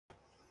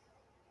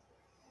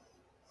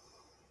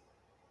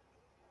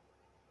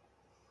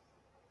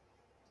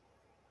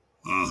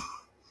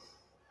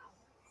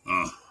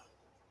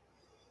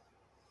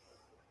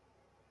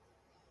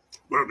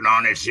Working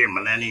on this here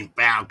Millennium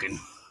Falcon.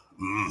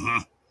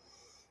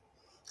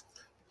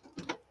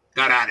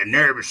 Got out of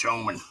nervous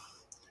home and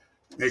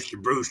Mr.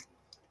 Bruce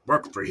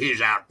working for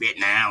his outfit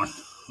now.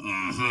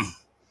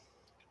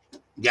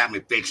 Got me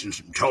fixing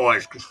some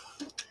toys.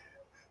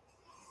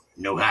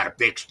 Know how to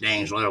fix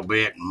things a little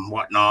bit and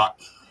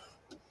whatnot.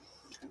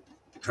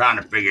 Trying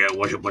to figure out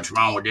what's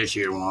wrong with this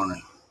here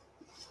one.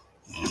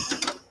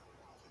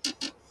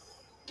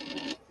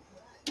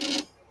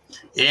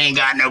 It ain't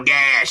got no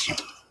gas.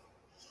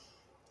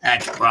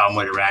 That's the problem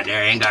with it right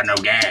there. It ain't got no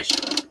gas.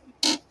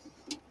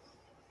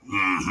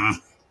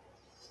 I'm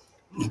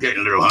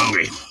getting a little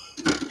hungry.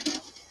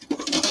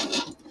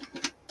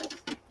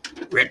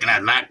 Reckon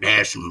I'd like to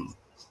have some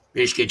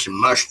biscuits and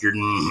mustard.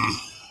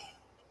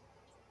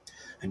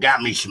 I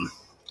got me some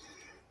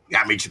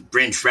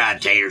French fried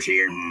potatoes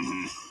here.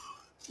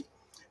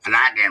 I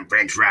like them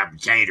French fried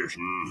potatoes.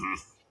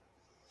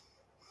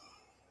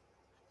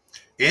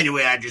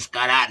 Anyway, I just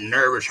got out of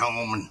nervous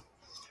home and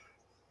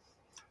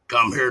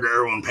come here to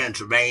Irwin,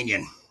 Pennsylvania,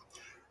 and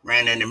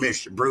ran into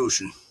Mr. Bruce,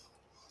 and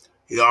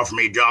he offered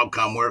me a job,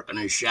 come work in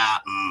his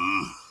shop.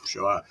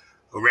 So I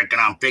reckon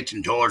I'm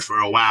fixing toys for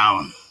a while.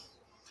 And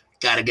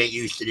got to get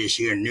used to this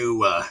here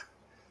new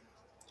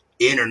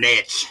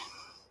internets.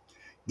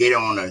 Get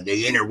on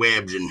the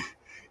interwebs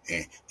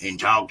and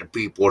talk to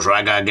people, so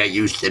I got to get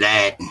used to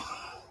that.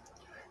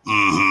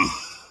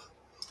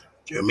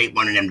 So make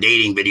one of them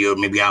dating videos,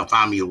 maybe I'll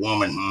find me a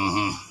woman.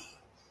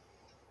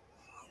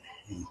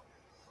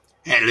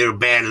 Had a little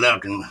bad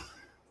luck and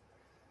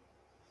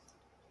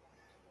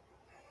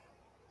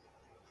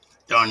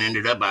done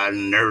ended up out in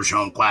the nurse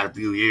home quite a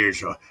few years.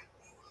 So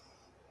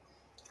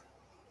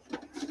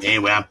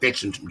anyway, I'm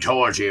fixing some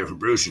toys here for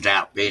Bruce's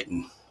outfit,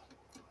 and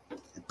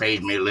it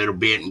pays me a little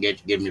bit and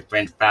gets to give me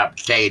French fried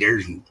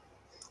potatoes and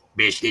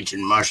biscuits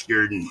and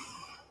mustard and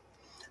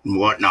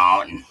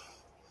whatnot, and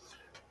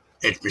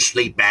lets me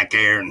sleep back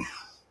there and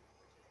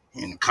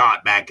in the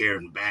cot back there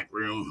in the back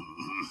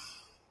room.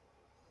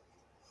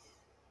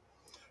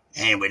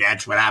 Anyway,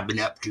 that's what I've been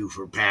up to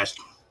for the past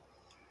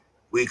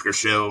week or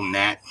so, and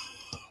that.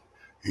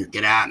 You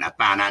get out and I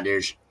found out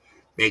there's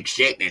big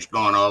sickness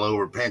going all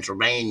over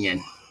Pennsylvania,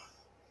 and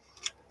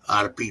a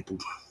lot of people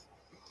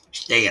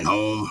staying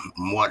home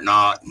and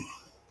whatnot. And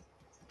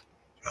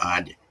so I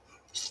had to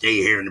stay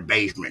here in the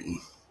basement and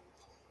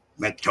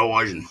make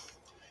toys and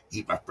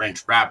eat my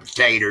French fried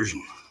potatoes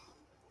and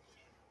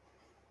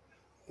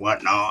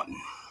whatnot. And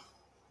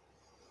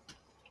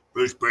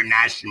Bruce's pretty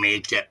nice to me,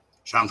 except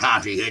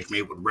sometimes he hits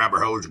me with a rubber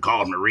hose and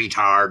calls me a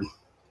retard.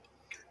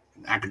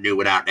 I could do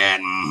without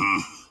that.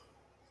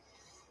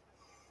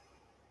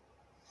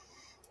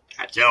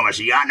 I tell him, I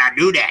said, you ought not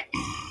do that.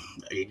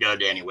 But he does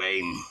anyway.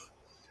 And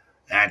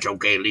that's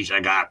okay. At least I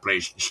got a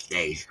place to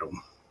stay. So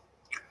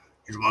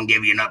just want to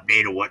give you an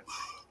update of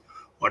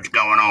what's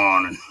going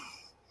on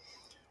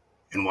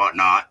and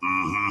whatnot.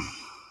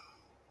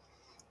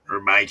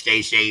 Everybody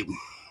stay safe.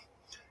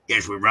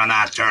 Guess we run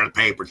out of toilet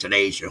paper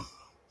today, so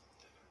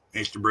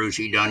Mr. Bruce,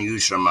 he done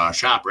used some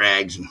shop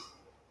rags, and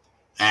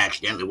I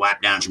accidentally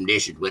wiped down some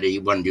dishes with it. He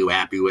wasn't too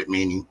happy with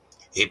me, and he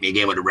hit me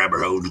again with a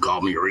rubber hose and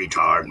called me a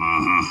retard.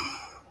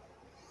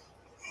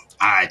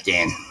 All right,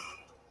 then.